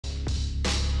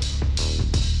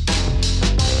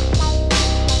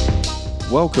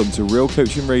Welcome to Real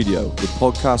Coaching Radio, the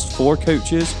podcast for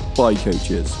coaches by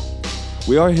coaches.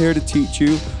 We are here to teach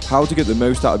you how to get the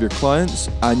most out of your clients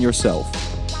and yourself.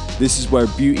 This is where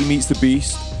beauty meets the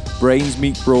beast, brains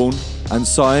meet brawn, and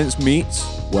science meets,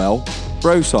 well,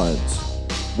 bro science.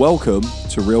 Welcome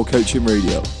to Real Coaching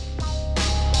Radio.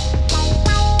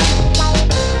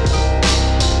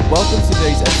 Welcome to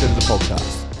today's episode of the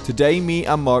podcast. Today, me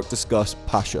and Mark discuss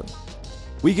passion.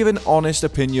 We give an honest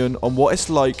opinion on what it's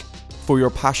like for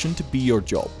your passion to be your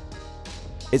job.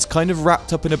 It's kind of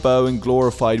wrapped up in a bow and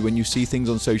glorified when you see things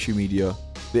on social media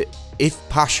that if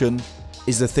passion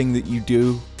is the thing that you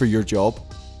do for your job,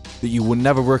 that you will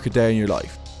never work a day in your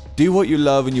life. Do what you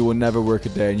love and you will never work a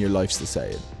day in your life's the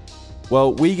saying.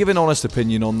 Well, we give an honest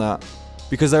opinion on that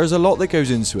because there's a lot that goes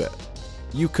into it.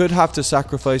 You could have to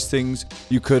sacrifice things,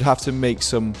 you could have to make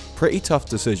some pretty tough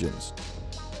decisions.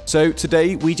 So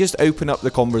today we just open up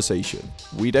the conversation.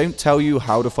 We don't tell you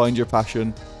how to find your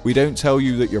passion. We don't tell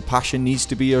you that your passion needs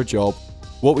to be your job.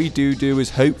 What we do is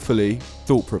hopefully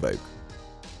thought-provoke.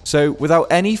 So without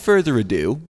any further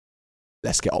ado,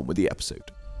 let's get on with the episode.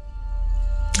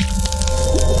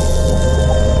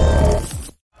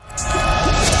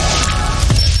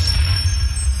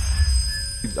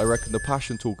 I reckon the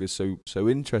passion talk is so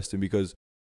interesting because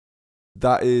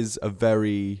that is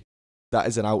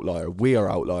an outlier. We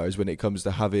are outliers when it comes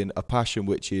to having a passion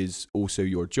which is also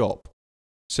your job.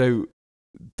 So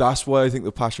that's why I think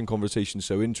the passion conversation is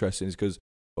so interesting, is because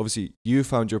obviously you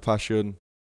found your passion,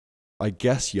 I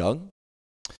guess, young.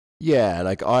 Yeah,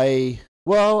 saying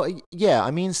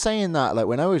that, like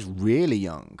when I was really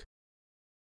young,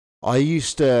 I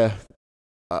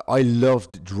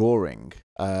loved drawing.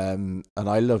 And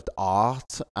I loved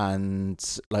art and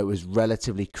was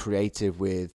relatively creative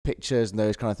with pictures and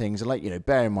those kind of things. And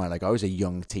bear in mind, I was a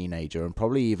young teenager and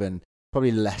probably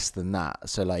less than that.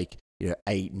 So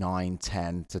 8, 9,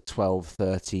 10 to 12,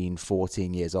 13,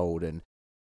 14 years old. And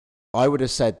I would have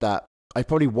said that I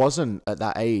probably wasn't at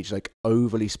that age,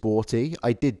 overly sporty.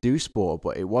 I did do sport,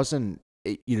 but I wasn't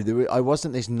this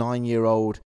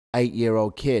 9-year-old,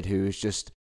 8-year-old kid who was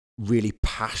just really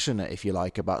passionate, if you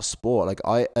like, about sport.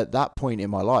 At that point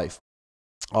in my life,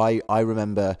 I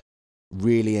remember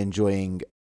really enjoying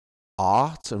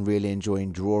art and really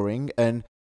enjoying drawing, and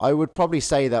I would probably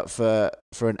say that for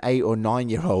an 8 or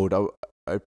 9-year-old, I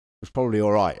was probably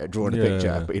all right at drawing a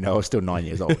picture, but I was still 9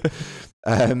 years old.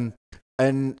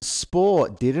 And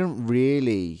sport didn't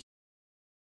really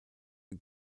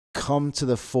come to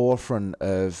the forefront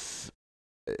of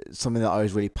something that I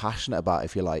was really passionate about,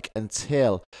 if you like,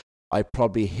 until I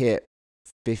probably hit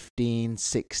 15,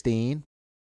 16.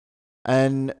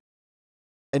 And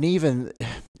even,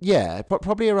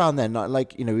 probably around then,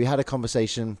 we had a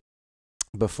conversation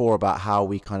before about how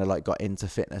we kind of got into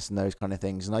fitness and those kind of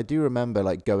things. And I do remember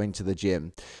going to the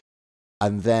gym,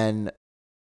 and then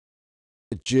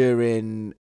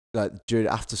during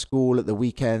after school at the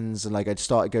weekends, and I'd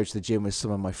start to go to the gym with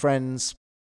some of my friends.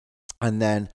 And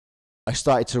then I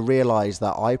started to realize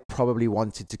that I probably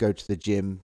wanted to go to the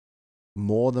gym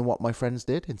more than what my friends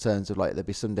did, in terms of there'd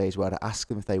be some days where I'd ask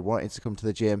them if they wanted to come to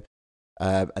the gym,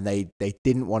 and they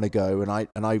didn't want to go,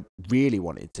 and I really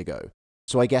wanted to go.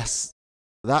 So I guess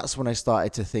that's when I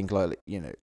started to think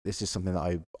this is something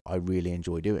that I really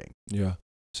enjoy doing. Yeah.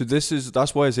 So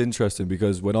that's why it's interesting,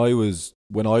 because when I was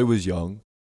young,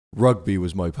 rugby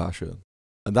was my passion,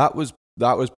 and that was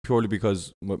purely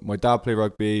because my dad played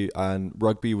rugby, and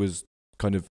rugby was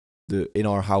kind of in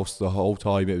our house the whole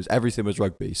time. Everything was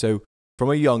rugby. So from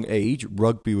a young age,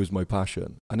 rugby was my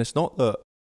passion. And it's not that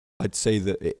I'd say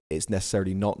that it's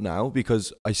necessarily not now,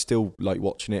 because I still like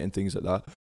watching it and things like that.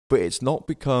 But it's not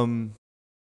become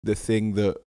the thing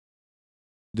that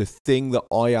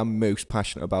I am most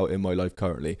passionate about in my life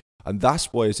currently. And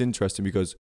that's why it's interesting,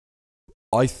 because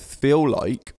I feel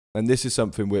like, and this is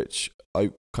something which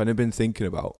I've kind of been thinking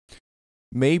about,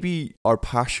 maybe our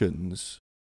passions,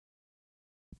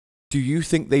 do you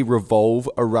think they revolve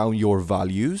around your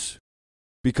values?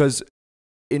 Because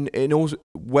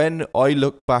when I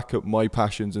look back at my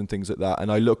passions and things like that,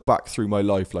 and I look back through my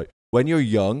life, when you're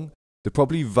young, the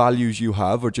probably values you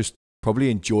have are just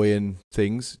probably enjoying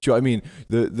things. Do you know what I mean?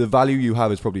 The value you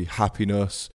have is probably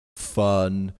happiness,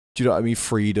 fun. Do you know what I mean?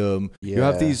 Freedom. Yeah. You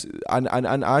have these, and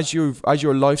as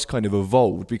your life's kind of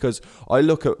evolved, because I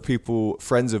look at people,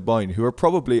 friends of mine, who are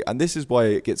probably, and this is why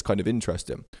it gets kind of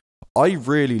interesting. I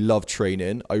really love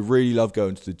training. I really love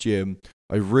going to the gym.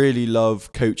 I really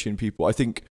love coaching people. I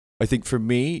think for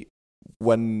me,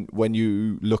 when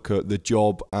you look at the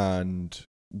job and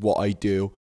what I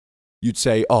do, you'd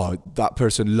say, oh, that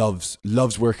person loves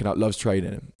working out, loves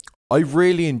training. I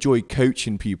really enjoy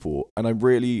coaching people, and I'm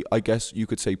really, I guess you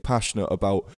could say, passionate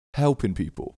about helping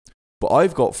people. But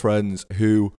I've got friends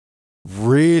who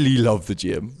really love the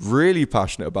gym, really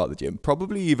passionate about the gym,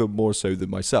 probably even more so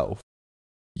than myself,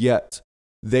 yet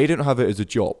they don't have it as a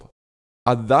job.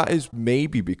 And that is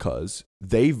maybe because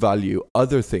they value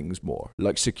other things more,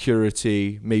 like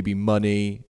security, maybe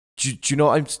money. Do you know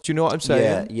what I'm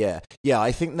saying? Yeah.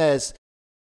 I think there's,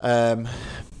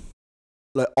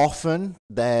 like often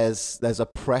there's a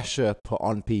pressure put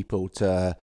on people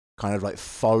to kind of like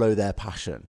follow their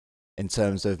passion, in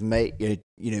terms of make your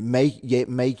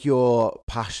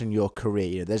passion your career.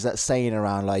 You know, there's that saying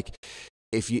around like,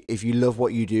 if you love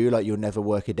what you do, like you'll never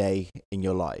work a day in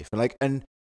your life. And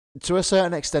to a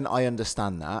certain extent, I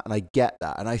understand that and I get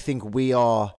that. And I think we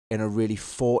are in a really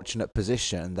fortunate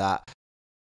position that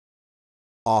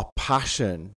our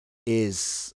passion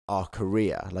is our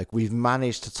career. Like we've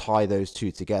managed to tie those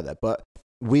two together, but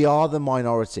we are the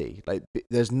minority. Like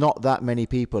there's not that many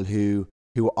people who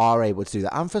are able to do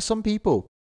that. And for some people,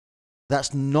 I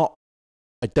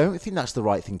don't think that's the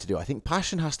right thing to do. I think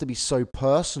passion has to be so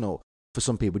personal for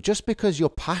some people. Just because you're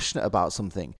passionate about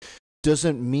something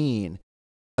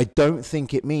I don't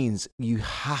think it means you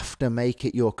have to make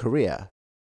it your career.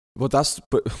 Well,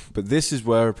 but this is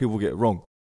where people get it wrong.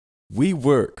 We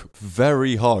work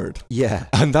very hard. Yeah.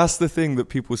 And that's the thing that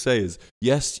people say is,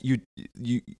 yes, and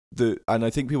I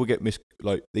think people get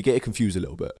they get it confused a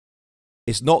little bit.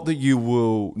 It's not that you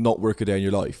will not work a day in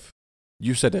your life.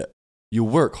 You said it. You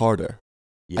work harder.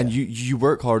 Yeah. And you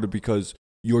work harder because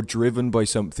you're driven by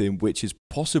something which is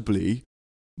possibly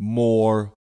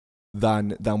more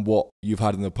than what you've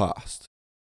had in the past.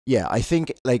 Yeah, I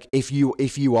think like if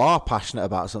you are passionate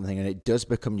about something and it does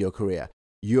become your career,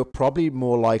 you're probably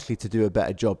more likely to do a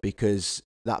better job, because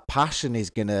that passion is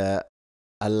going to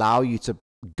allow you to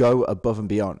go above and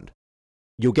beyond.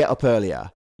 You'll get up earlier,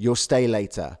 you'll stay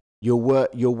later, you'll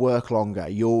work longer.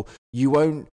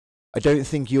 I don't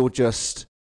think you'll just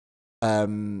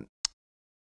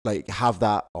like have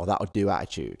that that'll do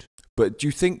attitude. But do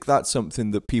you think that's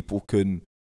something that people can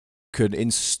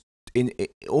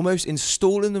almost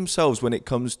install in themselves when it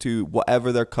comes to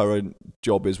whatever their current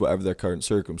job is, whatever their current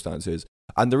circumstance is?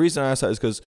 And the reason I ask that is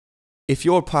because if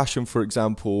your passion, for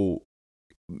example,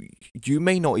 you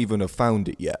may not even have found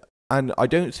it yet. And I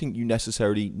don't think you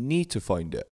necessarily need to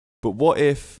find it. But what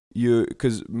if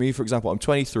because me, for example, I'm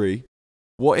 23.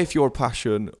 What if your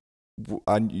passion,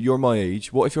 and you're my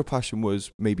age, what if your passion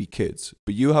was maybe kids,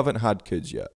 but you haven't had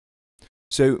kids yet?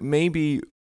 So maybe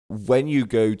when you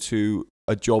go to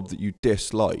a job that you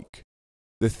dislike,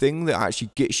 the thing that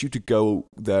actually gets you to go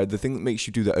there, the thing that makes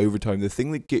you do the overtime, the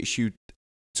thing that gets you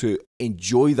to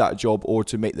enjoy that job or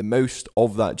to make the most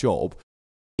of that job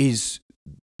is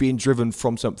being driven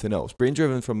from something else, being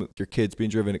driven from your kids, being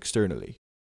driven externally.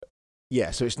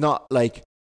 Yeah, so it's not the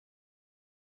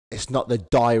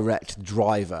direct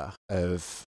driver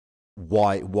of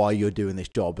why you're doing this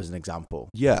job, as an example.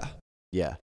 Yeah.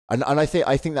 Yeah. And I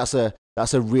think that's a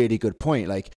really good point.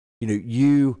 Like,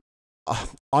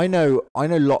 I know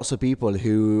lots of people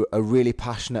who are really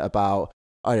passionate about,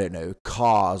 I don't know,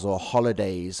 cars or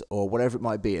holidays or whatever it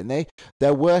might be, and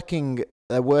they're working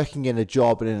in a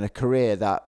job and in a career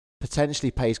that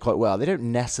potentially pays quite well. They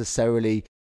don't necessarily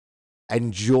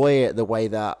enjoy it the way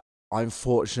that I'm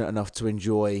fortunate enough to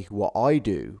enjoy what I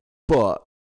do, but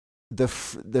the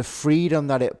freedom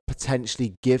that it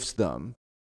potentially gives them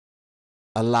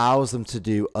allows them to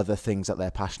do other things that they're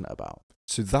passionate about.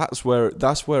 So that's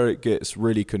where it gets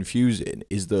really confusing,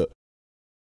 is that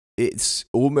it's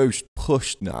almost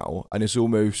pushed now and it's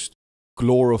almost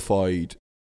glorified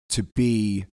to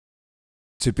be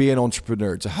an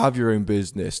entrepreneur, to have your own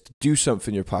business, to do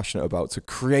something you're passionate about, to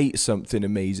create something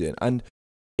amazing. And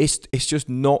it's just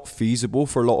not feasible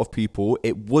for a lot of people.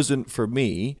 It wasn't for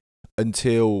me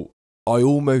until I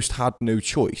almost had no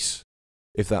choice,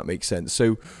 if that makes sense.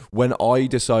 So when I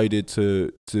decided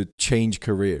to change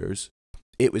careers,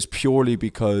 it was purely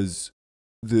because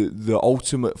the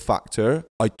ultimate factor,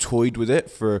 I toyed with it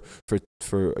for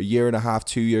a year and a half,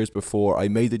 2 years before I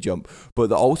made the jump. But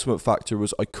the ultimate factor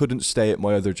was I couldn't stay at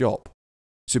my other job.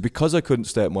 So because I couldn't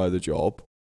stay at my other job,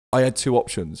 I had two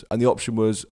options. And the option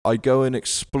was I go and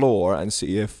explore and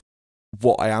see if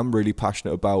what I am really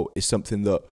passionate about is something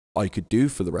that I could do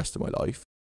for the rest of my life.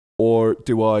 Or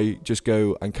do I just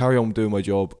go and carry on doing my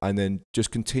job and then just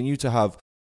continue to have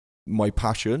my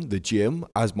passion, the gym,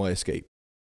 as my escape?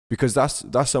 Because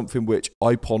that's something which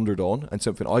I pondered on, and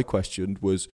something I questioned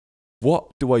was, what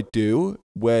do I do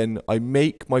when I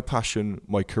make my passion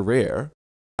my career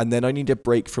and then I need a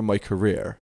break from my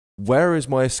career? Where is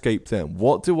my escape then?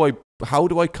 How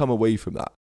do I come away from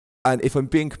that? And if I'm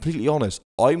being completely honest,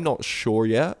 I'm not sure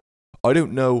yet. I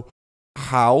don't know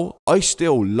how. I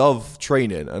still love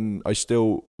training, and I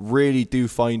still really do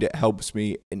find it helps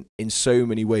me in so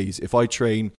many ways. If I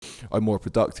train, I'm more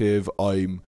productive.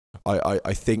 I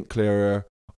think clearer.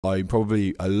 I'm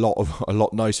probably a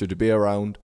lot nicer to be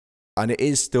around, and it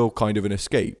is still kind of an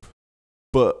escape.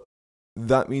 But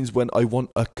that means when I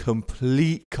want a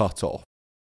complete cut off,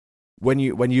 when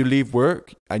you leave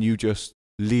work and you just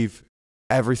leave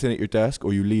everything at your desk,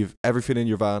 or you leave everything in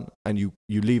your van and you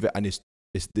leave it and it's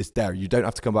there. You don't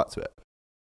have to come back to it.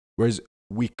 Whereas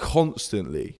we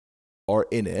constantly are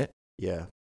in it. Yeah.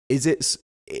 Is it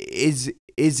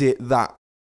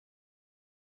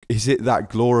that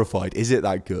glorified? Is it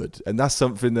that good? And that's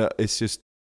something that it's just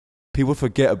people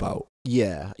forget about.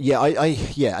 Yeah. I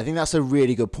think that's a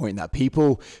really good point. That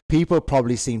people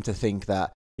probably seem to think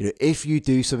that, you know, if you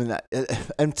do something that,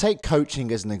 and take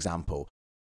coaching as an example,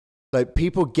 like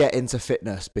people get into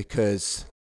fitness because,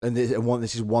 this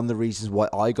is one of the reasons why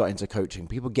I got into coaching.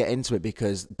 People get into it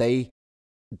because they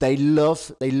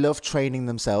love training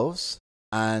themselves,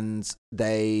 and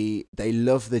they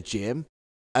love the gym.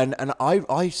 And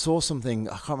I saw something,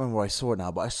 I can't remember where I saw it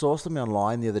now, but I saw something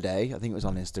online the other day. I think it was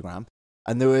on Instagram,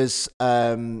 and there was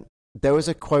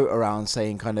a quote around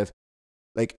saying kind of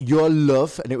like, your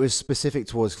love, and it was specific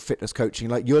towards fitness coaching,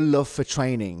 like your love for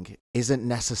training isn't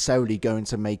necessarily going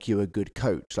to make you a good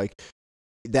coach. Like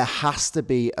there has to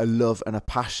be a love and a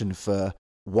passion for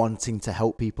wanting to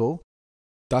help people.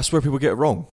 That's where people get it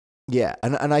wrong. Yeah.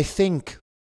 And I think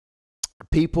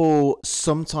people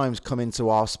sometimes come into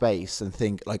our space and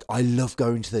think like, I love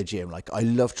going to the gym. Like I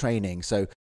love training. So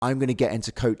I'm going to get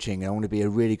into coaching and I want to be a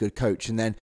really good coach. And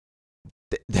then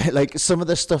like some of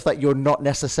the stuff that you're not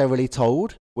necessarily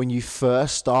told when you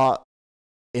first start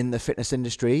in the fitness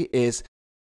industry is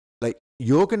like,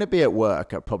 you're going to be at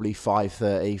work at probably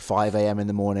 5:30, 5 a.m. in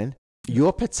the morning.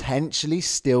 You're potentially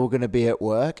still going to be at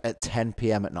work at 10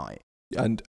 p.m. at night.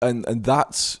 And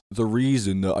that's the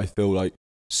reason that I feel like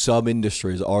some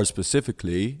industries are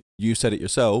specifically, you said it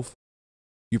yourself,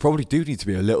 you probably do need to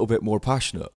be a little bit more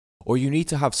passionate, or you need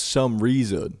to have some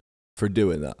reason for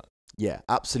doing that. Yeah,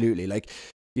 absolutely. Like,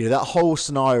 you know, that whole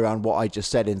scenario around what I just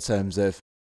said in terms of,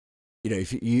 you know,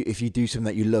 if you do something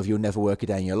that you love, you'll never work a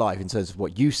day in your life. In terms of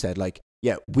what you said, like,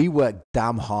 yeah, we work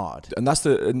damn hard. And that's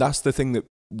the thing that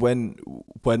when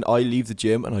I leave the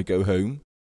gym and I go home,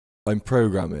 I'm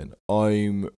programming,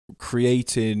 I'm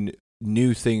creating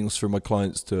new things for my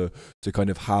clients to kind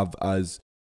of have as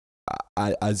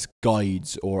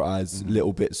guides or as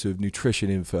little bits of nutrition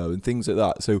info and things like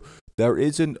that. So there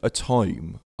isn't a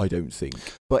time, I don't think.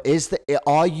 But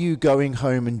are you going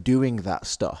home and doing that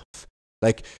stuff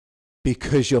like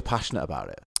because you're passionate about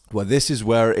it? Well, this is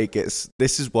why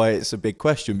it's a big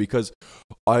question, because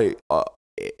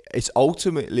it's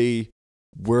ultimately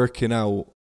working out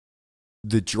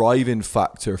the driving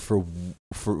factor for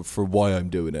why I'm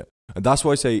doing it. And that's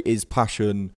why I say, does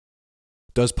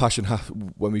passion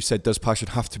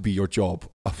have to be your job?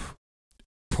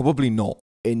 Probably not.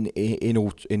 In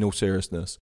all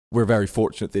seriousness, we're very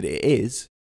fortunate that it is.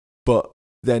 But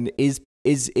then is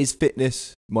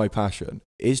fitness my passion?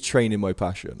 Is training my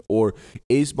passion? Or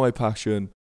is my passion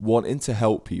wanting to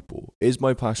help people? Is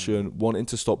my passion wanting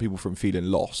to stop people from feeling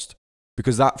lost?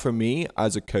 Because that, for me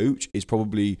as a coach, is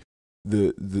probably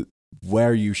the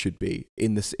where you should be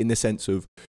in the sense of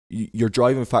your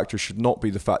driving factor should not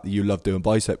be the fact that you love doing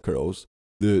bicep curls.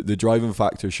 The driving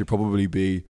factor should probably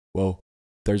be, well,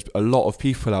 there's a lot of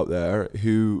people out there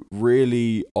who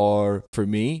really are, for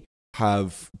me,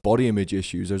 have body image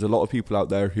issues. There's a lot of people out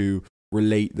there who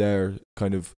relate their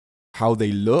kind of how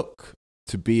they look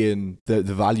to being the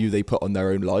value they put on their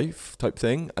own life type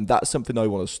thing. And that's something I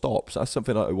want to stop. So that's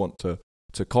something that I want to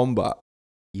combat.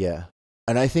 Yeah.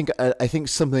 And I think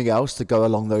something else to go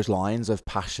along those lines of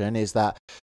passion is that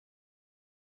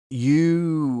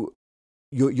your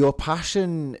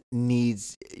passion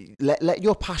needs, let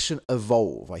your passion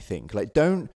evolve, I think. Like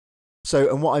and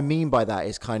what I mean by that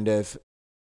is kind of,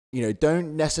 you know,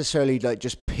 don't necessarily like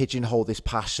just pigeonhole this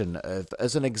passion of,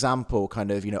 as an example, kind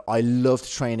of, you know, I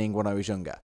loved training when I was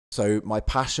younger. So my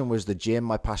passion was the gym,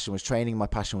 my passion was training, my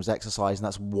passion was exercise, and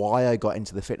that's why I got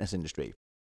into the fitness industry.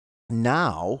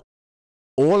 Now,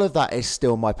 all of that is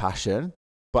still my passion.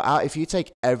 But if you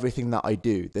take everything that I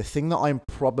do, the thing that I'm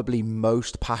probably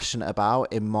most passionate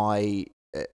about in my,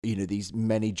 these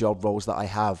many job roles that I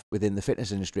have within the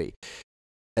fitness industry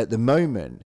at the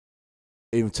moment,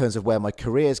 in terms of where my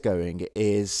career is going,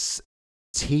 is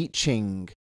teaching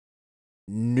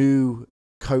new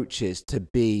coaches to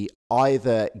be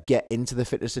either get into the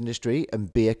fitness industry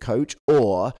and be a coach,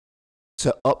 or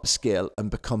to upskill and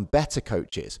become better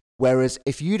coaches. Whereas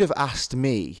if you'd have asked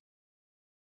me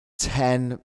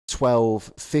 10,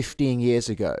 12, 15 years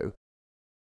ago,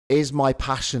 is my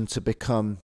passion to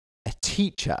become a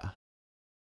teacher?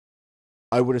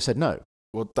 I would have said no.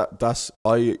 Well,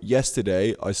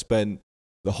 yesterday I spent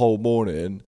the whole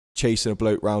morning chasing a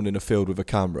bloke round in a field with a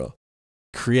camera,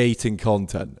 creating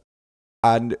content.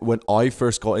 And when I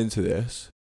first got into this,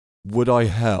 would I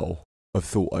hell have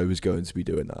thought I was going to be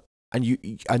doing that?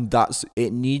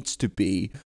 It needs to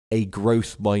be a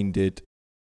growth-minded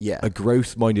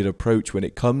approach when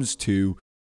it comes to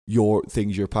your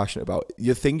things you're passionate about.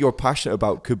 The thing you're passionate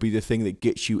about could be the thing that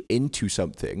gets you into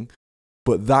something,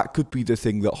 but that could be the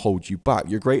thing that holds you back.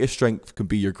 Your greatest strength can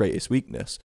be your greatest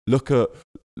weakness. Look at,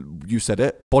 you said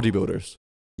it, bodybuilders.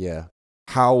 Yeah.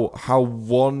 How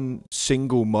one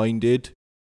single-minded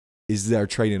is their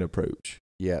training approach.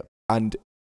 Yeah. And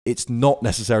it's not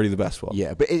necessarily the best one.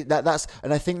 Yeah, but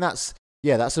I think that's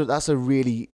a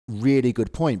really, really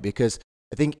good point, because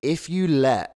I think if you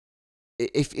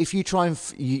try and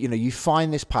you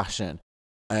find this passion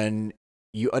and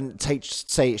you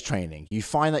say it's training, you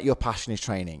find that your passion is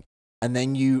training, and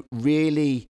then you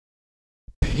really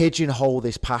pigeonhole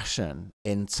this passion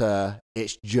into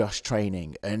it's just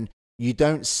training, and you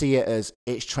don't see it as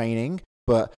it's training,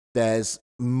 but there's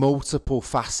multiple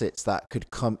facets that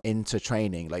could come into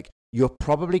training. Like, you're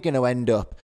probably going to end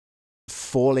up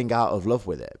falling out of love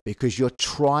with it because you're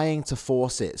trying to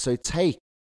force it. So take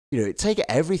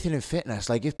everything in fitness.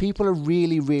 Like, if people are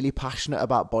really, really passionate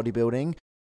about bodybuilding,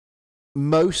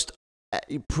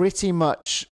 pretty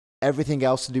much everything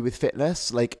else to do with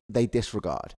fitness, like, they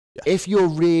disregard. Yeah. If you're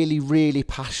really, really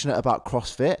passionate about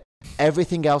CrossFit,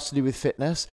 everything else to do with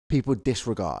fitness, people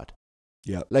disregard.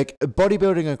 Yeah. Like,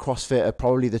 bodybuilding and CrossFit are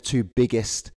probably the two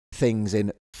biggest things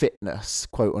in fitness,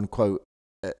 quote unquote,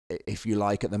 if you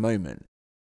like, at the moment.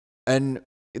 And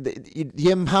the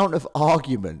amount of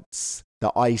arguments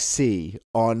that I see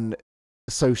on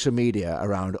social media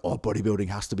around, bodybuilding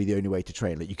has to be the only way to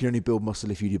train. Like, you can only build muscle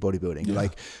if you do bodybuilding. Yeah.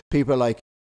 Like, people are like,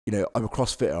 I'm a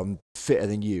CrossFitter, I'm fitter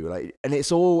than you. Like, and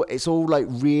it's all like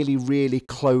really, really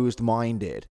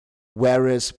closed-minded.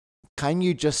 Whereas, can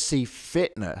you just see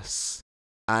fitness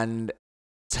and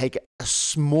take a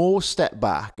small step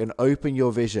back and open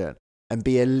your vision and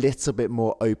be a little bit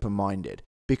more open-minded?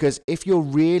 Because if you're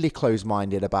really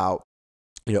closed-minded about,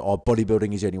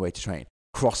 bodybuilding is the only way to train,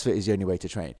 CrossFit is the only way to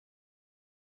train,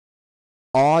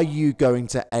 are you going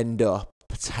to end up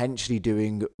potentially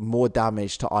doing more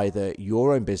damage to either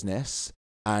your own business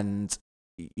and,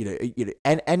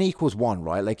 N equals 1,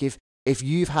 right? Like, if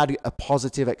you've had a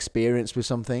positive experience with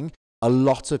something, a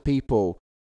lot of people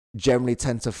generally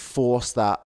tend to force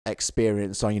that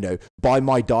experience on, buy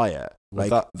my diet.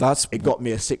 Like, it got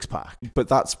me a 6-pack. But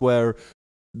that's where,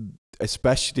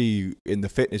 especially in the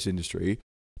fitness industry,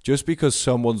 just because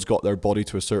someone's got their body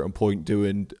to a certain point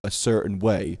doing a certain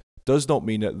way does not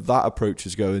mean that approach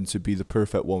is going to be the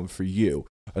perfect one for you.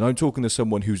 And I'm talking to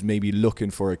someone who's maybe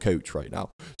looking for a coach right now.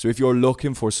 So if you're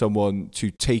looking for someone to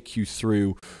take you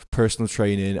through personal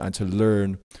training and to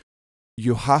learn,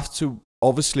 you have to,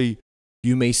 obviously,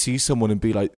 you may see someone and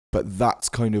be like, but that's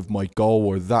kind of my goal,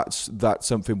 or that's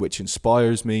something which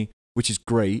inspires me, which is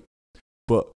great.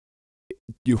 But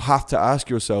you have to ask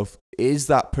yourself, is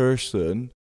that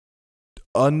person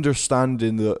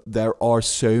understanding that there are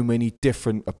so many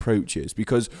different approaches?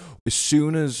 Because as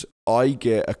soon as I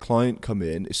get a client come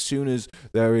in, as soon as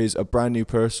there is a brand new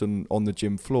person on the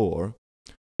gym floor,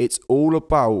 it's all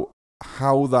about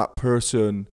how that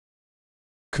person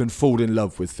can fall in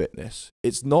love with fitness.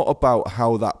 It's not about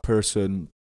how that person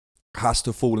has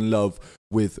to fall in love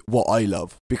with what I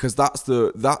love, because that's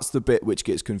the bit which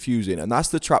gets confusing, and that's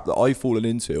the trap that I've fallen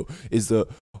into. Is that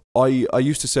I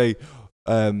used to say,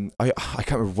 I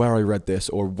can't remember where I read this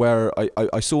or where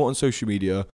I saw it on social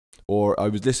media, or I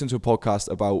was listening to a podcast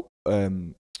about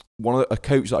a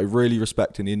coach that I really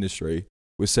respect in the industry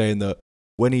was saying that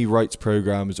when he writes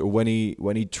programs or when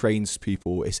he trains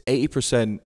people, it's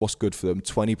 80% what's good for them,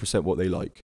 20% what they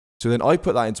like. So then I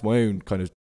put that into my own kind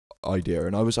of idea,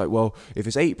 and I was like, well, if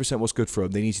it's 80% what's good for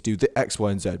them, they need to do the X,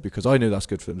 Y, and Z because I know that's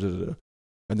good for them. Blah, blah, blah.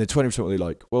 And then 20% what they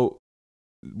like. Well,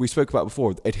 we spoke about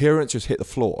before, adherence just hit the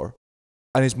floor,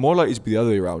 and it's more likely to be the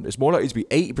other way around. It's more likely to be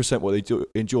 80% what they do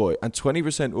enjoy, and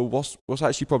 20% what's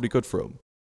actually probably good for them.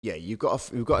 Yeah, we've got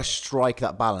to strike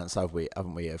that balance,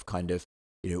 haven't we? Of kind of,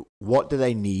 what do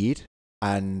they need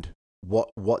and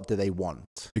what do they want?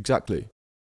 Exactly.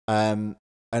 And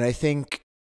I think,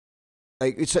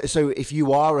 like, so if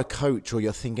you are a coach or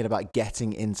you're thinking about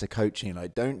getting into coaching,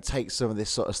 like, don't take some of this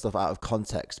sort of stuff out of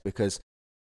context, because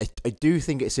I do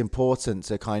think it's important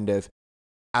to kind of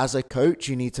as a coach,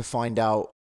 you need to find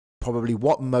out probably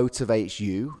what motivates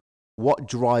you, what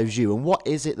drives you, and what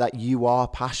is it that you are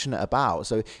passionate about.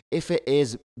 So if it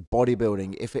is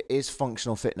bodybuilding, if it is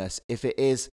functional fitness, if it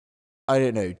is, I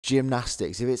don't know,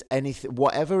 gymnastics, if it's anything,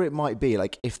 whatever it might be,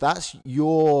 like if that's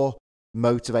your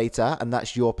motivator and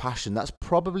that's your passion, that's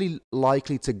probably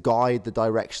likely to guide the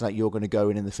direction that you're going to go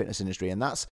in the fitness industry. And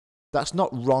that's not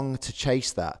wrong to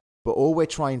chase that. But all we're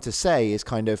trying to say is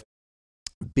kind of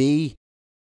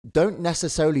don't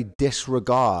necessarily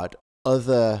disregard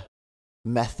other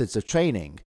methods of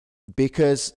training,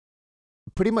 because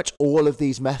pretty much all of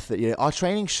these methods, our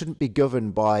training shouldn't be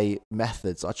governed by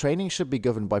methods. Our training should be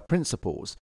governed by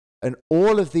principles. And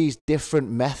all of these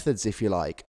different methods, if you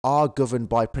like, are governed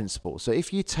by principles. So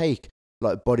if you take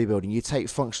like bodybuilding, you take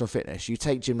functional fitness, you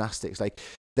take gymnastics, like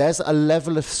there's a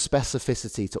level of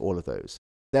specificity to all of those.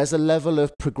 There's a level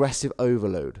of progressive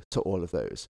overload to all of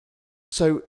those.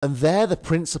 So, and they're the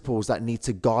principles that need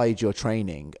to guide your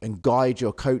training and guide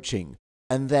your coaching.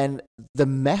 And then the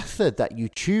method that you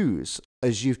choose,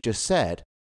 as you've just said,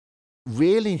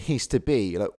 really needs to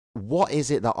be like, what is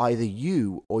it that either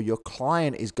you or your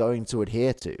client is going to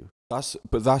adhere to? That's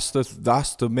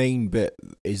the main bit,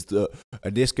 is that,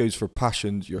 and this goes for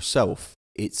passion yourself.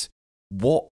 It's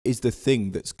what is the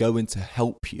thing that's going to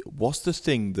help you? What's the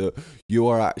thing that you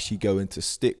are actually going to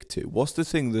stick to? What's the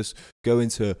thing that's going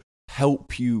to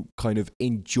help you kind of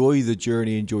enjoy the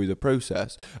journey, enjoy the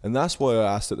process? And that's why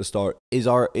I asked at the start,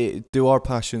 do our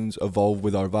passions evolve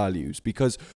with our values?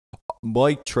 Because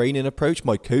my training approach,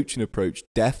 my coaching approach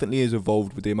definitely has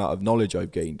evolved with the amount of knowledge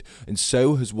I've gained, and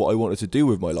so has what I wanted to do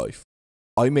with my life.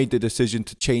 I made the decision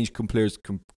to change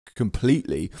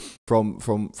completely from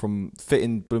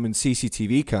fitting blooming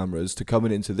CCTV cameras to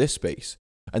coming into this space.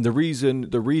 And the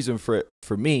reason for it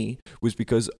for me was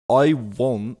because I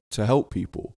want to help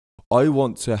people. I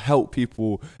want to help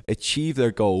people achieve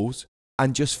their goals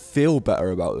and just feel better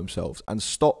about themselves, and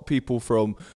stop people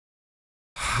from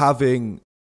having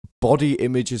body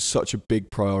image is such a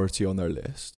big priority on their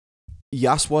list.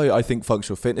 That's why I think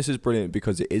functional fitness is brilliant,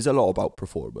 because it is a lot about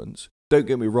performance. Don't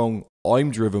get me wrong, I'm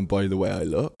driven by the way I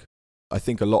look. I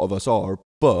think a lot of us are,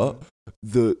 but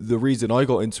the reason I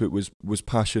got into it was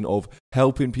passion of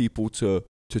helping people to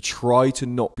try to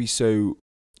not be so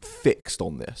fixed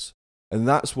on this. And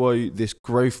that's why this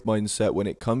growth mindset when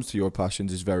it comes to your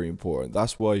passions is very important.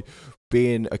 That's why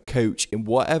being a coach in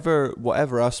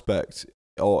whatever aspect,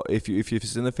 or if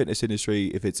it's in the fitness industry,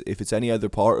 if it's any other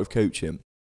part of coaching,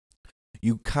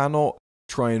 you cannot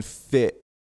try and fit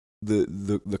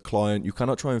the client, you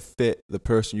cannot try and fit the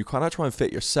person, you cannot try and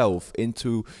fit yourself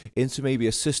into maybe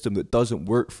a system that doesn't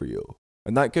work for you.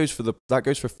 And that goes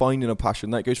for finding a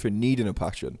passion, that goes for needing a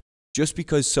passion. Just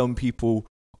because some people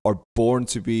are born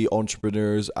to be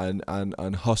entrepreneurs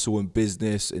and hustle in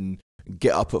business and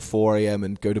get up at 4 a.m.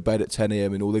 and go to bed at 10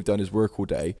 a.m. and all they've done is work all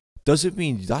day, doesn't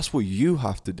mean that's what you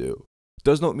have to do.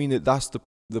 Does not mean that that's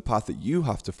the path that you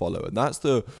have to follow. And that's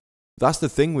the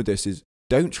thing with this, is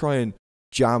don't try and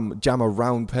jam a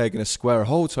round peg in a square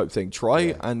hole type thing.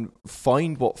 Try and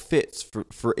find what fits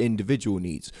for individual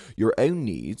needs, your own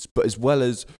needs, but as well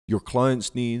as your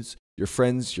clients' needs, your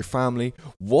friends, your family,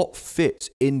 what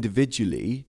fits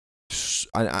individually,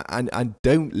 and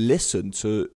don't listen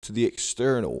to the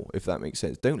external, if that makes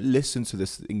sense. Don't listen to the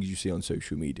things you see on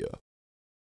social media.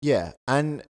 Yeah,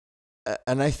 and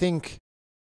I think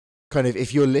kind of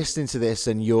if you're listening to this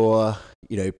and you're,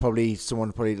 probably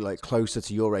someone like closer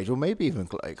to your age, or maybe even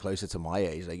like closer to my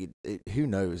age, like who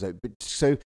knows? Like, but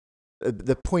so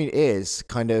the point is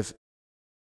kind of,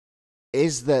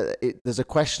 there's a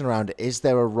question around, is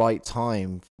there a right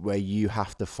time where you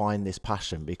have to find this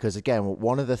passion? Because again,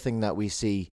 one of the things that we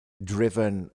see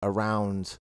driven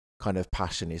around kind of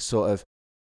passion is sort of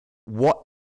what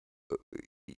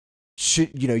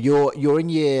should, you're in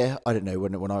year, I don't know,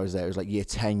 when I was there, it was like year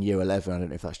 10, year 11. I don't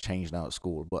know if that's changed now at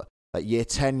school, but like year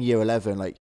 10, year 11,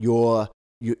 like you're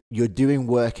doing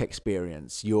work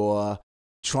experience, you're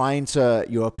applying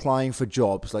for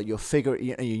jobs, like you're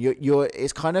figuring,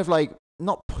 it's kind of like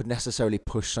not necessarily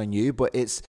pushed on you, but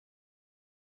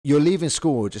you're leaving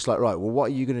school just like, right, well, what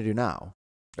are you going to do now?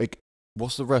 Like,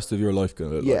 what's the rest of your life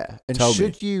going to look like? Yeah. And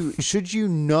should you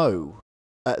know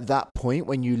at that point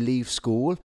when you leave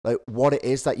school, like what it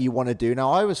is that you want to do?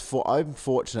 Now, I'm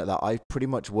fortunate that I pretty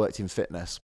much worked in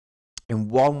fitness in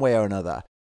one way or another,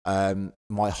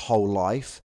 my whole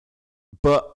life.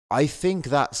 But I think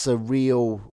that's a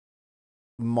real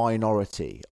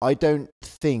minority. I don't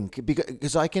think,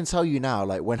 because I can tell you now,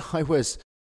 like when I was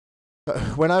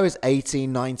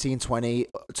 18, 19, 20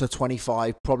 to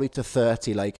 25, probably to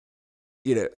 30, like,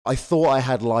 I thought I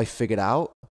had life figured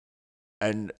out.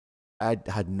 and I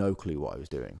had no clue what I was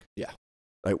doing. Yeah.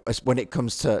 Like when it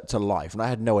comes to life, and I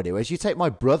had no idea. Whereas you take my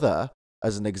brother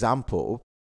as an example,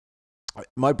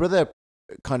 my brother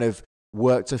kind of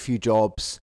worked a few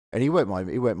jobs, and he won't mind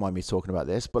me talking about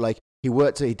this, but like he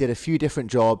did a few different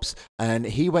jobs, and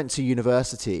he went to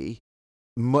university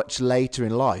much later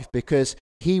in life because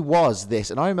he was this,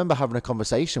 and I remember having a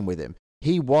conversation with him.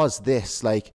 He was this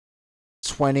like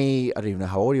 20, I don't even know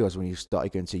how old he was when he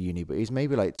started going to uni, but he's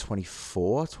maybe like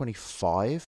 24,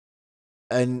 25.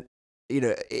 And, you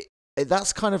know,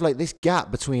 that's kind of like this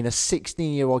gap between a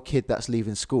 16-year-old kid that's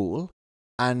leaving school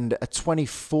and a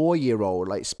 24-year-old,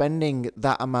 like spending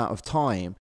that amount of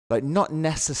time, like not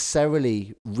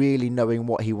necessarily really knowing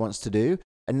what he wants to do.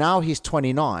 And now he's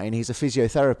 29, he's a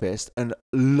physiotherapist and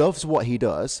loves what he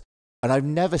does. And I've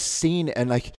never seen, and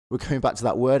like we're going back to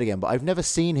that word again, but I've never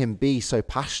seen him be so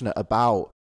passionate about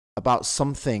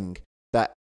something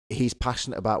that he's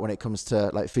passionate about when it comes to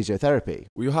like physiotherapy.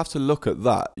 Well, you have to look at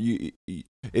that.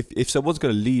 If someone's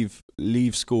going to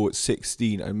leave school at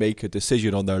 16 and make a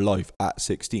decision on their life at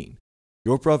 16,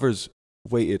 your brother's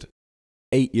waited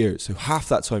 8 years, so half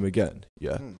that time again.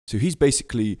 Yeah. So he's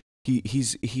basically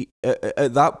he's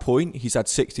at that point he's had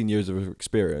 16 years of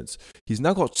experience. He's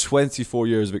now got 24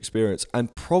 years of experience, and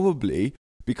probably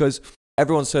because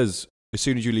everyone says as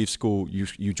soon as you leave school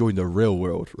you join the real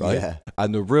world, right? Yeah.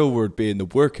 And the real world being the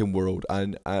working world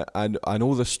and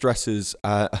all the stresses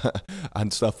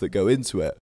and stuff that go into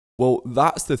it. Well,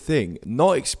 that's the thing.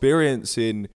 Not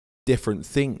experiencing different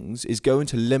things is going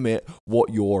to limit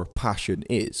what your passion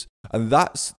is, and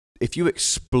that's if you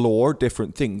explore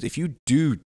different things. If you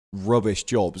do rubbish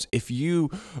jobs, if you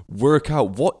work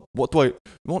out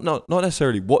not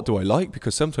necessarily what do I like,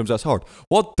 because sometimes that's hard.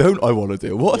 What don't I want to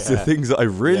do? What's the things that I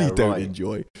really don't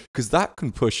enjoy? Because that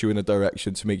can push you in a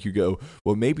direction to make you go,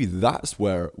 well, maybe that's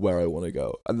where I want to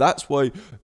go. And that's why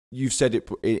you've said it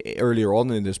earlier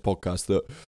on in this podcast that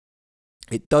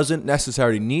it doesn't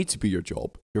necessarily need to be your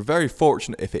job. You're very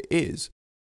fortunate if it is,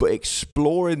 but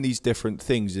exploring these different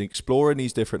things and exploring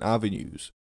these different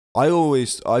avenues, I've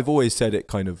always said it,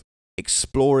 kind of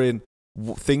exploring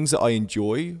things that I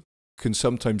enjoy can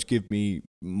sometimes give me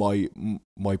my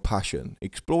passion.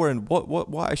 Exploring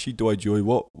what actually do I enjoy?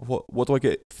 What do I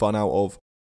get fun out of?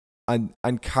 And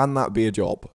can that be a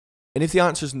job? And if the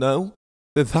answer is no,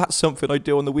 then that's something I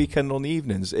do on the weekend, on the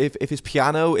evenings. If it's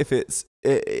piano,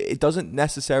 it doesn't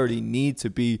necessarily need to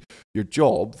be your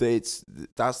job.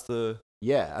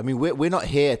 Yeah. I mean, we're not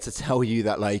here to tell you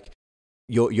that like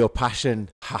your passion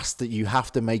you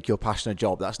have to make your passion a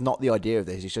job. That's not the idea of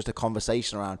this. It's just a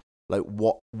conversation around like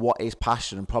what is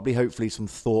passion, and probably hopefully some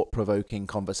thought-provoking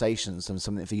conversations and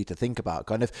something for you to think about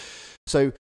kind of.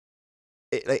 So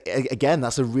again,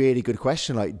 that's a really good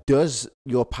question. Like, does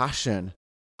your passion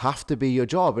have to be your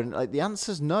job? And like the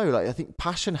answer is no. Like I think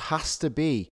passion has to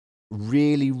be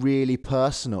really, really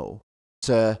personal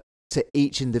to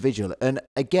each individual. And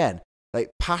again, like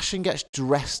passion gets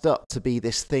dressed up to be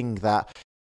this thing that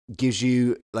gives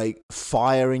you like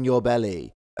fire in your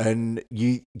belly and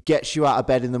gets you out of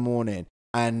bed in the morning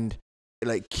and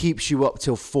like keeps you up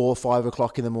till 4 or 5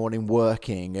 o'clock in the morning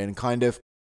working, and kind of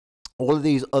all of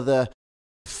these other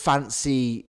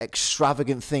fancy,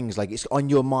 extravagant things. Like it's on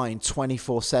your mind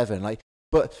 24/7. Like,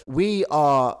 but we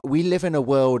live in a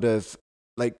world of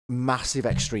like massive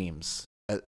extremes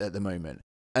at the moment.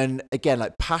 And again,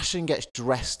 like passion gets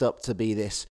dressed up to be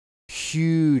this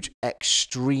huge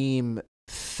extreme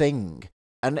thing.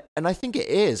 And I think it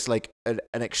is like an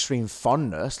extreme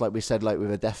fondness, like we said, like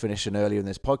with a definition earlier in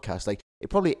this podcast, like it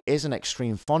probably is an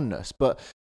extreme fondness, but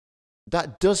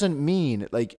that doesn't mean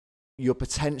like you're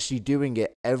potentially doing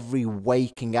it every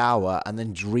waking hour and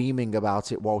then dreaming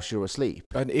about it whilst you're asleep.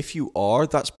 And if you are,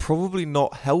 that's probably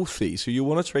not healthy. So you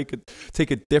want to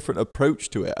take a different approach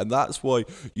to it. And that's why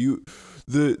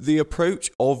the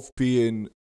approach of being,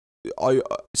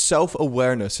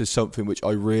 self-awareness is something which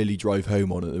I really drive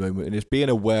home on at the moment. And it's being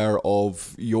aware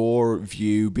of your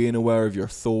view, being aware of your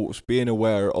thoughts, being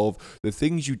aware of the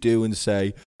things you do and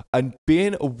say, and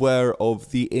being aware of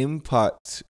the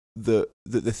impact the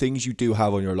things you do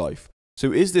have on your life.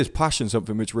 So is this passion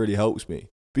something which really helps me?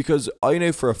 Because I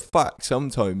know for a fact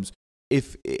sometimes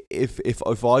if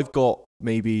I've got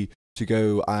maybe to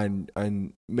go and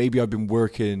maybe I've been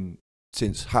working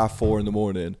since 4:30 in the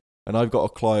morning and I've got a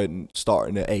client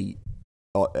starting at 8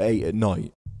 at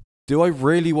night, do I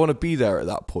really want to be there at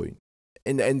that point?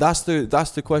 And that's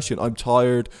the question. I'm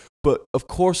tired, but of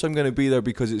course I'm going to be there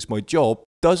because it's my job.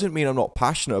 Doesn't mean I'm not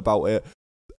passionate about it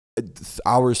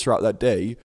hours throughout that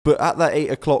day, but at that 8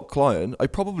 o'clock client, I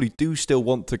probably do still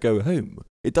want to go home.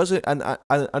 It doesn't, and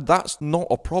that's not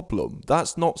a problem.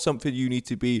 That's not something you need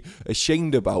to be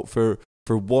ashamed about for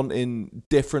wanting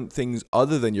different things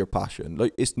other than your passion.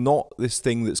 Like, it's not this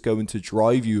thing that's going to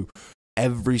drive you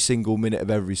every single minute of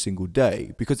every single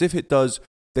day. Because if it does,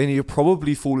 then you're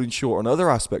probably falling short on other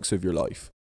aspects of your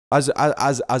life. As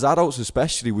adults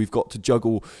especially, we've got to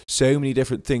juggle so many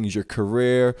different things: your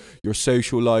career, your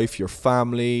social life, your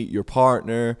family, your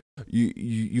partner.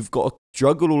 You've got to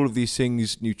juggle all of these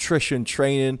things: nutrition,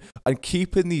 training, and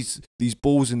keeping these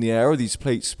balls in the air, or these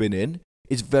plates spinning.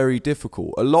 It's very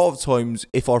difficult. A lot of times,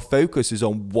 if our focus is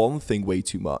on one thing way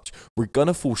too much, we're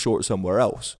gonna fall short somewhere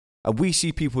else. And we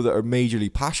see people that are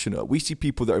majorly passionate. We see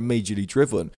people that are majorly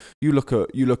driven. You look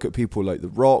at people like The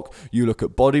Rock. You look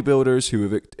at bodybuilders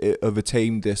who have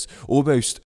attained this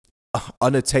almost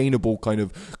unattainable kind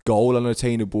of goal,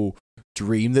 unattainable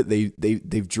dream that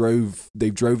they've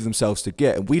drove themselves to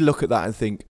get. And we look at that and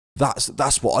think,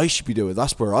 that's what I should be doing.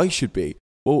 That's where I should be.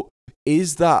 Well,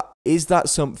 is that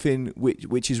something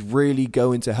which is really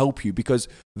going to help you? Because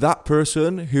that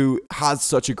person who has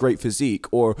such a great physique,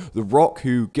 or The Rock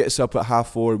who gets up at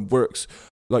 4:30 and works,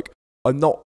 like,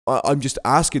 I'm just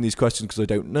asking these questions because I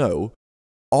don't know.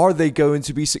 Are they going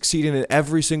to be succeeding in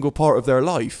every single part of their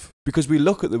life? Because we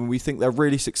look at them and we think they're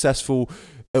really successful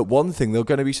at one thing, they're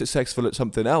going to be successful at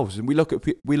something else. And we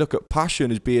look at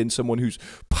passion as being someone who's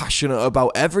passionate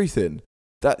about everything.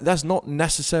 That's not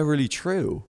necessarily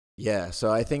true. Yeah,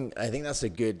 so I think that's a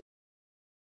good,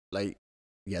 like,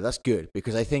 yeah, that's good,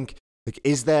 because I think, like,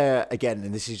 is there, again,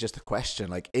 and this is just a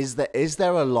question, like, is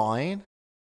there a line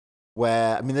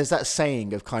where, I mean, there's that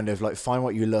saying of kind of like, find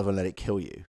what you love and let it kill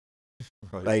you.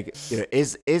 Right. Like, you know,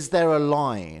 is there a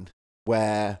line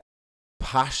where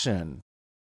passion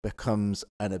becomes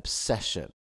an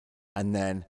obsession and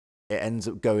then it ends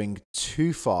up going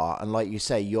too far, and like you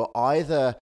say, you're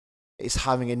either, it's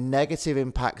having a negative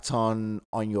impact on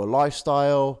your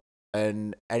lifestyle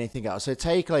and anything else. So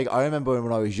take, like, I remember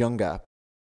when I was younger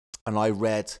and I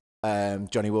read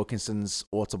Johnny Wilkinson's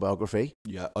autobiography.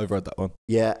 Yeah, I've read that one.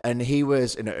 Yeah, and he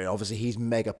was, you know, obviously he's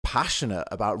mega passionate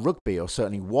about rugby, or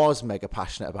certainly was mega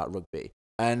passionate about rugby.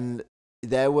 And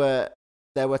there were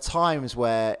times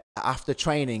where after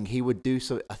training he would do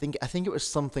so. I think it was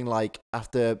something like,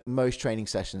 after most training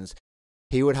sessions,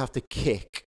 he would have to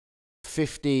kick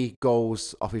 50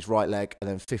 goals off his right leg and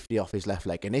then 50 off his left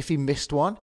leg. And if he missed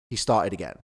one, he started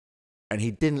again. And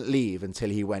he didn't leave until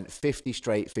he went 50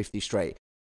 straight.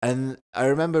 And I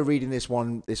remember reading this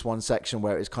one section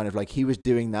where it was kind of like he was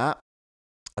doing that,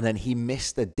 and then he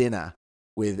missed a dinner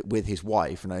with his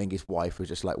wife, and I think his wife was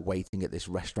just like waiting at this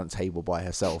restaurant table by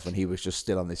herself, and he was just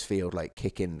still on this field like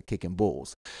kicking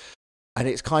balls. And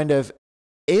it's kind of,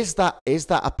 is that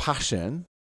a passion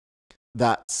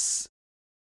that's,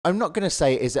 I'm not going to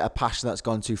say is it a passion that's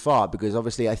gone too far, because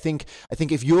obviously I think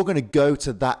if you're going to go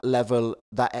to that level,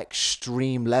 that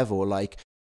extreme level, like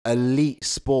elite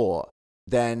sport,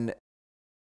 then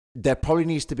there probably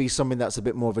needs to be something that's a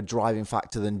bit more of a driving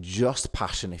factor than just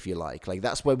passion, if you like. Like,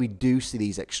 that's where we do see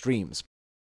these extremes,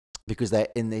 because they're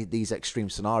in these extreme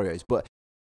scenarios. But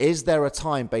is there a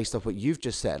time, based off what you've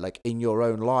just said, like in your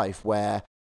own life, where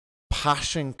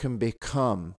passion can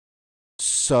become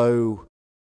so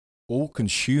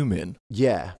all-consuming?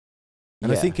 Yeah.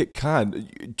 And I think it can.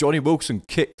 Johnny Wilkinson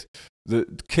kicked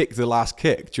the last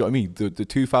kick. Do you know what I mean? The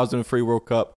 2003 World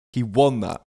Cup, he won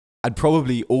that. And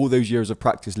probably all those years of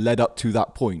practice led up to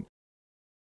that point.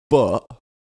 But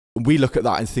we look at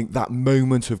that and think that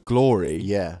moment of glory,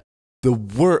 yeah, the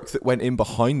work that went in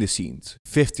behind the scenes,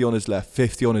 50 on his left,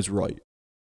 50 on his right,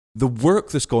 the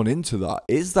work that's gone into that,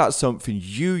 is that something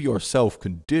you yourself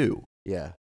can do?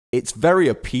 Yeah. It's very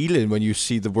appealing when you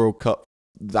see the World Cup,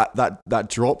 that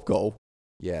drop goal.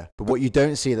 Yeah. But what you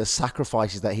don't see are the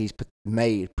sacrifices that he's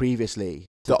made previously.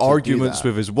 The arguments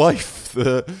with his wife,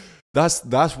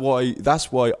 That's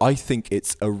why I think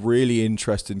it's a really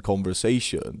interesting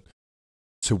conversation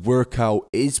to work out,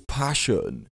 is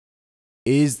passion,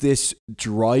 is this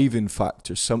driving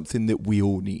factor something that we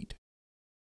all need?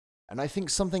 And I think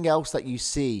something else that you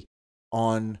see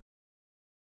on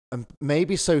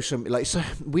maybe social, like, so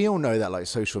we all know that, like,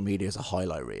 social media is a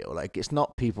highlight reel. Like, it's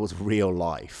not people's real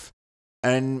life.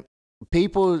 And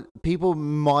people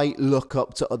might look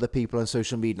up to other people on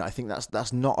social media. And I think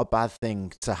that's not a bad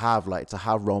thing to have, like, to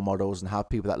have role models and have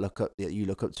people that you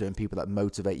look up to, and people that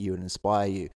motivate you and inspire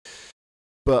you.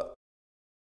 But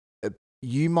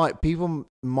people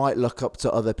might look up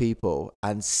to other people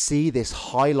and see this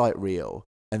highlight reel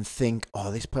and think,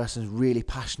 oh, this person's really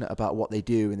passionate about what they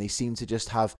do, and they seem to just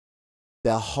have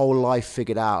their whole life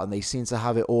figured out, and they seem to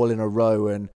have it all in a row,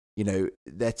 and, you know,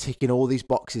 they're ticking all these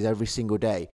boxes every single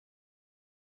day.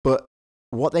 But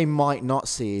what they might not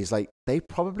see is like they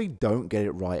probably don't get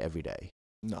it right every day.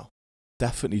 No,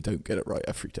 definitely don't get it right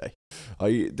every day.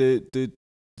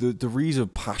 The reason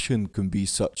passion can be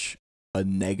such a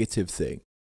negative thing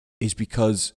is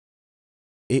because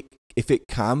if it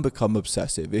can become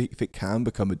obsessive, if it can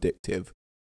become addictive,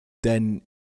 then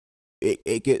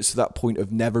it gets to that point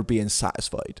of never being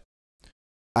satisfied.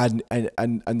 And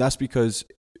that's because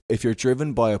if you're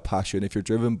driven by a passion, if you're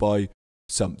driven by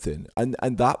something,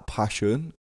 and that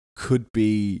passion could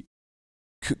be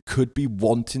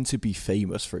wanting to be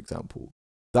famous, for example.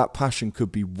 That passion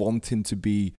could be wanting to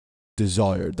be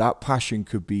desired. That passion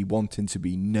could be wanting to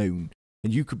be known.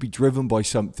 And you could be driven by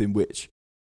something which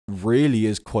really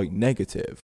is quite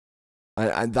negative.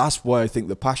 And that's why I think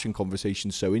the passion conversation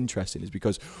is so interesting, is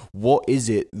because what is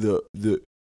it that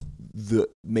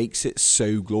makes it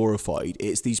so glorified?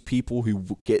 It's these people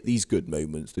who get these good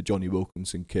moments, the Johnny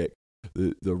Wilkinson kick,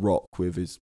 the Rock with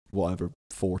his whatever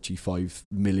 45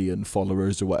 million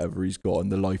followers or whatever he's got,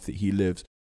 and the life that he lives.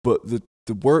 But the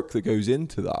work that goes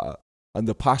into that and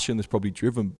the passion that's probably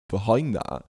driven behind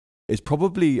that is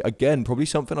probably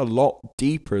something a lot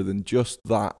deeper than just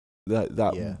that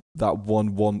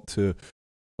one want to,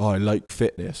 oh, I like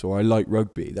fitness or I like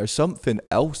rugby. There's something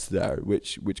else there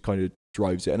which kind of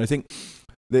drives it. And I think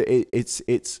that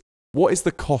it's what is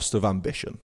the cost of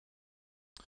ambition?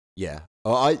 Yeah.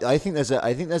 I think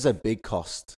there's a big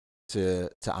cost to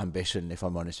ambition, if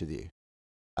I'm honest with you.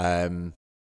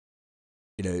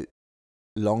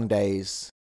 Long days,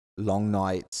 long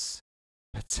nights,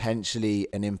 potentially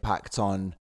an impact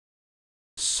on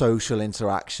social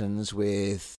interactions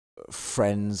with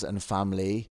friends and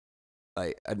family.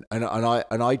 I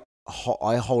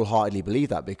wholeheartedly believe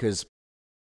that, because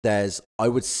I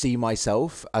would see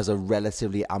myself as a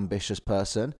relatively ambitious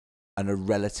person and a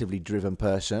relatively driven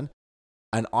person.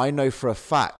 And I know for a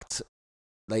fact,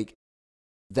 like,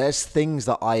 there's things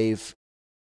that I've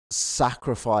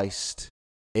sacrificed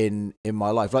in my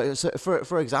life. Like, so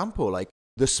for example, like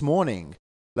this morning,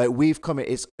 like we've come,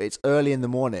 it's early in the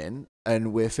morning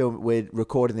and we're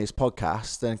recording this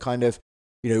podcast, and kind of,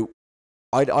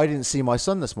 I didn't see my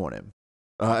son this morning.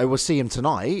 I will see him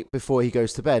tonight before he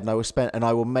goes to bed, and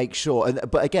I will make sure.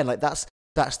 But again, like that's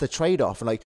the trade-off. And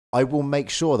like, I will make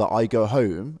sure that I go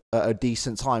home at a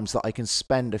decent time so that I can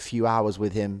spend a few hours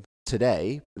with him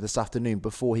this afternoon,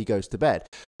 before he goes to bed.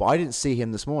 But I didn't see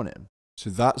him this morning. So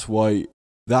that's why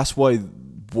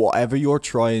whatever you're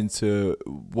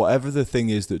whatever the thing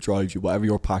is that drives you, whatever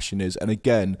your passion is, and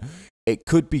again, it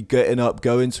could be getting up,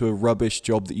 going to a rubbish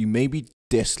job that you maybe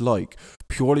dislike,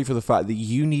 purely for the fact that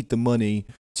you need the money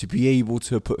to be able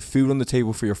to put food on the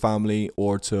table for your family,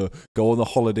 or to go on the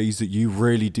holidays that you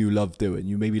really do love doing.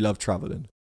 You maybe love traveling,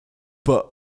 but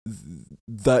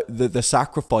the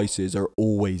sacrifices are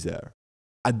always there,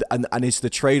 and it's the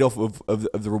trade-off of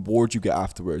the reward you get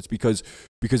afterwards, because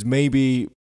maybe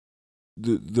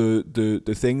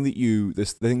the thing that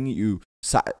you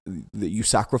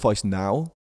sacrifice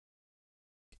now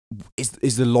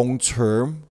is the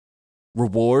long-term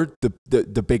reward,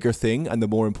 the bigger thing, and the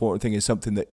more important thing is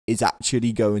something that is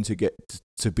actually going to get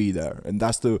to be there. And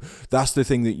that's the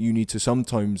thing that you need to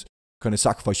sometimes kind of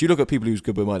sacrifice. You look at people who's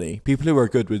good with money, people who are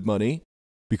good with money,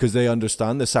 because they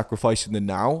understand they're sacrificing the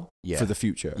now for the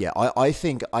future. Yeah, I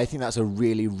think that's a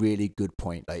really, really good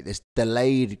point. Like this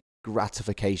delayed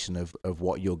gratification of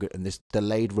what you're good, and this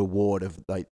delayed reward of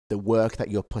like the work that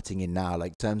you're putting in now.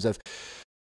 Like in terms of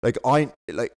my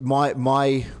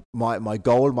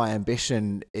goal, my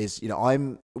ambition is,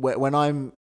 when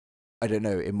I'm, I don't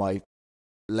know, in my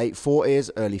late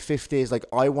 40s, early 50s, like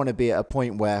I want to be at a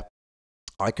point where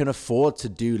I can afford to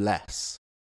do less,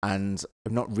 and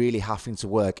I'm not really having to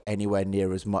work anywhere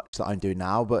near as much that I'm doing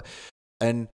now.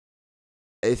 And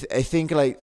I think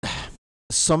like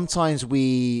sometimes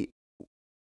we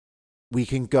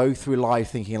can go through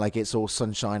life thinking like it's all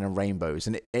sunshine and rainbows,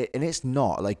 and it's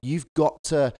not. Like, you've got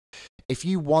to, if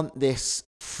you want this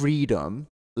freedom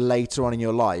later on in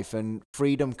your life, and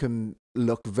freedom can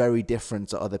look very different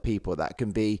to other people. That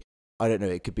can be, I don't know,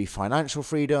 it could be financial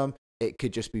freedom. It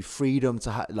could just be freedom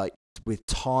to have, like, with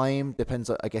time.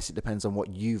 I guess it depends on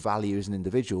what you value as an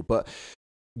individual. But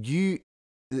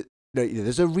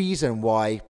there's a reason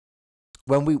why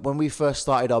when we first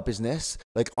started our business,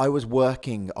 like, I was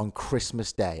working on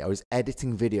Christmas Day. I was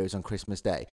editing videos on Christmas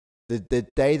Day. The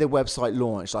day the website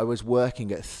launched, I was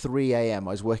working at 3 a.m.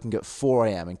 I was working at 4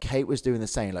 a.m. and Kate was doing the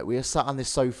same. Like, we were sat on this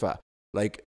sofa,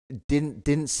 like,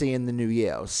 didn't see in the new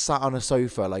year. I was sat on a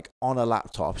sofa, like, on a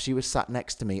laptop. She was sat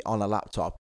next to me on a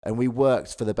laptop, and we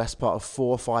worked for the best part of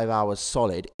 4 or 5 hours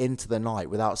solid into the night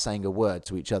without saying a word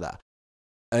to each other.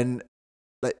 And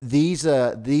like these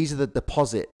are the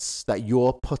deposits that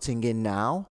you're putting in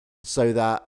now, so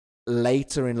that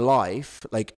later in life,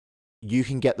 like, you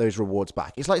can get those rewards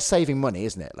back. It's like saving money,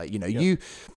 isn't it? Like, you know,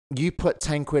 you put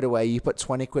 10 quid away, you put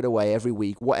 20 quid away every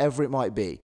week, whatever it might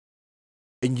be,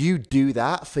 and you do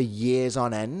that for years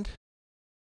on end.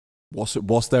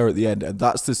 What's there at the end? And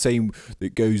that's the same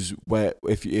that goes where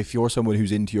if you're someone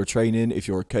who's into your training, if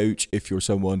you're a coach, if you're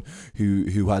someone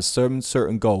who has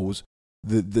certain goals,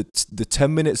 the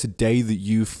 10 minutes a day that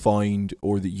you find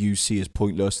or that you see as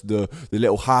pointless, the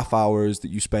little half hours that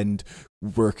you spend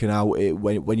working out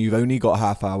when you've only got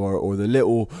half hour, or the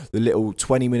little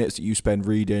 20 minutes that you spend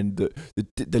reading,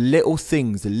 the little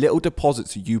things, the little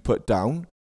deposits that you put down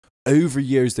over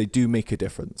years, they do make a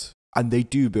difference. And they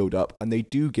do build up, and they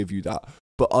do give you that.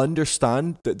 But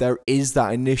understand that there is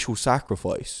that initial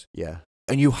sacrifice. Yeah.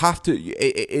 And you have to.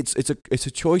 It's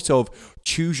a choice of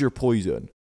choose your poison.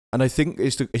 And I think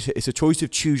it's a choice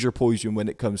of choose your poison when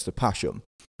it comes to passion,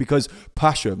 because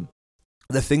passion,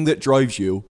 the thing that drives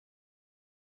you,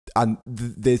 and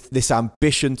this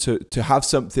ambition to have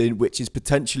something which is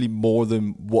potentially more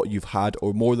than what you've had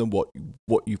or more than what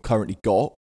you've currently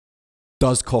got,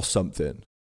 does cost something.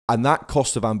 And that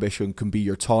cost of ambition can be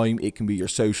your time, it can be your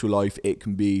social life, it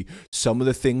can be some of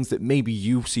the things that maybe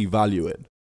you see value in.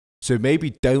 So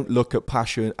maybe don't look at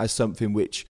passion as something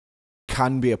which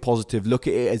can be a positive. Look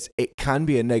at it as it can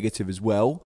be a negative as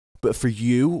well. But for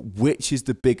you, which is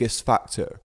the biggest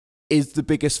factor? Is the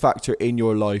biggest factor in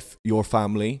your life your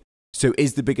family? So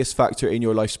is the biggest factor in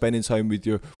your life spending time with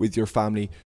your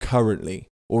family currently?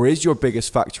 Or is your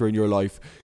biggest factor in your life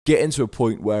getting to a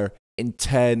point where in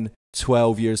 10,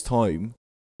 12 years time,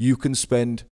 you can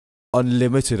spend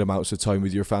unlimited amounts of time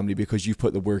with your family because you've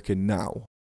put the work in now?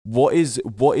 What is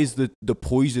the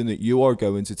poison that you are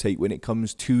going to take when it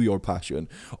comes to your passion?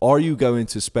 Are you going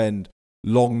to spend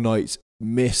long nights,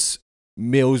 miss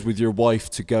meals with your wife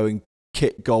to go and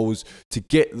kick goals to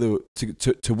get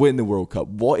to win the World Cup?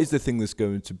 What is the thing that's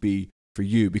going to be for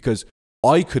you? Because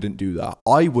I couldn't do that.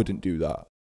 I wouldn't do that.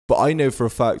 But I know for a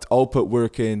fact I'll put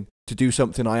work in to do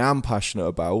something I am passionate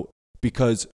about,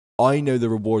 because I know the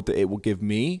reward that it will give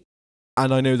me,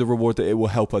 and I know the reward that it will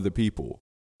help other people.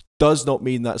 Does not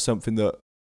mean that's something that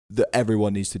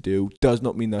everyone needs to do. Does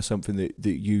not mean that's something that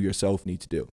you yourself need to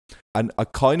do. And I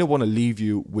kind of want to leave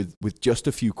you with just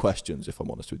a few questions, if I'm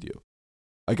honest with you.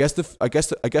 I guess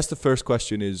the first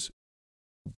question is,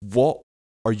 what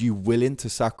are you willing to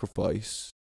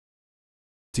sacrifice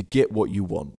to get what you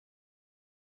want?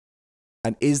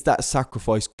 And is that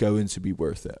sacrifice going to be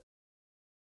worth it?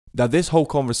 Now, this whole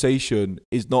conversation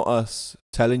is not us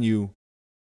telling you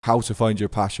how to find your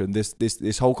passion.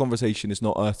 This whole conversation is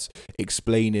not us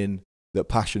explaining that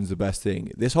passion's the best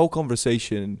thing. This whole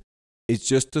conversation is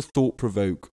just to thought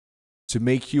provoke, to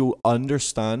make you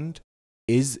understand,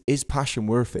 is passion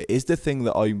worth it? Is the thing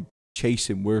that I'm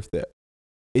chasing worth it?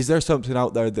 Is there something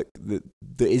out there that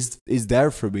is there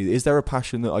for me? Is there a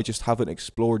passion that I just haven't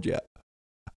explored yet?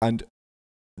 And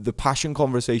the passion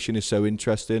conversation is so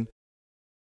interesting.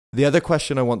 The other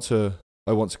question I want to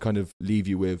kind of leave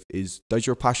you with is, does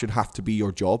your passion have to be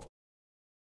your job?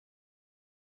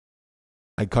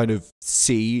 And kind of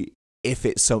see if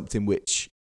it's something which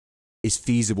is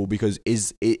feasible, because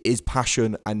is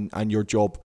passion and your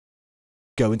job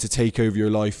going to take over your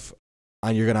life,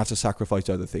 and you're going to have to sacrifice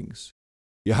other things?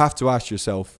 You have to ask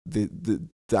yourself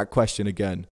that question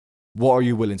again. What are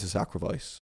you willing to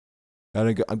sacrifice?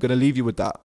 And I'm going to leave you with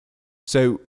that.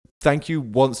 So thank you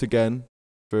once again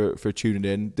for tuning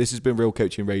in. This has been Real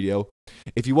Coaching Radio.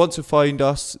 If you want to find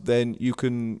us, then you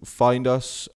can find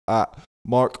us at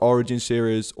Mark Origin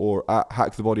Series or at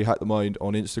Hack the Body, Hack the Mind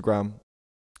on Instagram.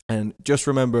 And just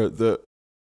remember that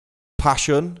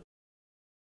passion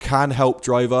can help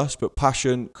drive us, but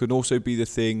passion can also be the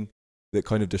thing that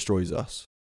kind of destroys us.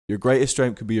 Your greatest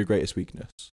strength can be your greatest weakness.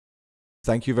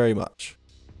 Thank you very much.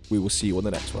 We will see you on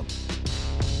the next one.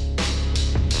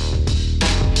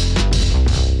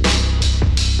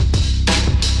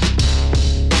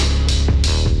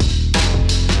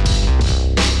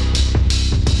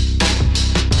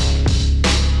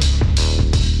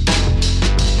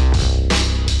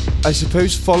 I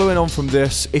suppose following on from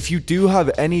this, if you do have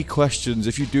any questions,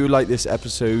 if you do like this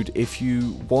episode, if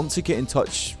you want to get in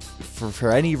touch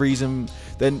for any reason,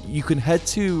 then you can head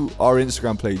to our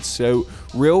Instagram page. So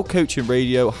Real Coaching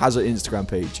Radio has an Instagram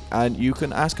page, and you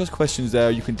can ask us questions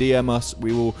there. You can DM us.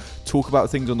 We will talk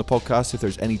about things on the podcast if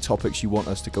there's any topics you want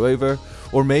us to go over,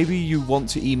 or maybe you want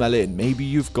to email in. Maybe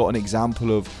you've got an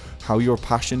example of how your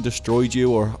passion destroyed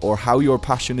you, or how your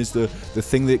passion is the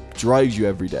thing that drives you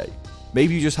every day.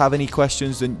 maybe you just have any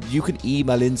questions, then you can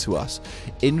email into us,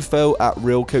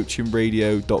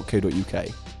 info@realcoachingradio.co.uk.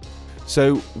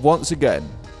 So once again,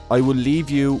 I will leave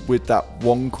you with that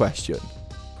one question.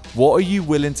 What are you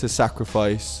willing to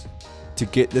sacrifice to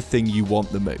get the thing you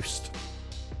want the most?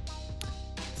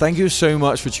 Thank you so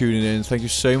much for tuning in. Thank you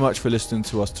so much for listening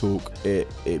to us talk.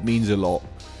 It means a lot.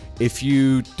 If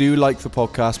you do like the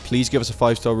podcast, please give us a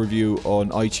 5-star review on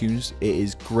iTunes. It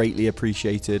is greatly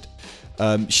appreciated.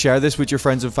 Share this with your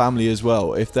friends and family as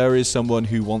well. If there is someone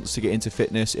who wants to get into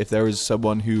fitness, if there is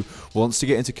someone who wants to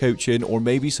get into coaching, or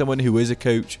maybe someone who is a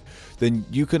coach, then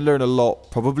you can learn a lot,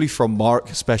 probably from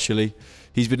Mark especially.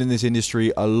 He's been in this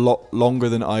industry a lot longer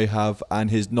than I have, and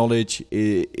his knowledge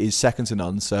is second to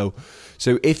none. So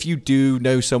if you do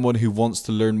know someone who wants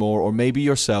to learn more, or maybe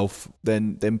yourself,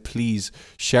 then please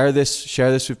share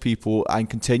this with people and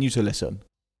continue to listen.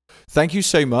 Thank you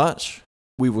so much.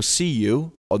 We will see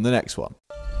you on the next one.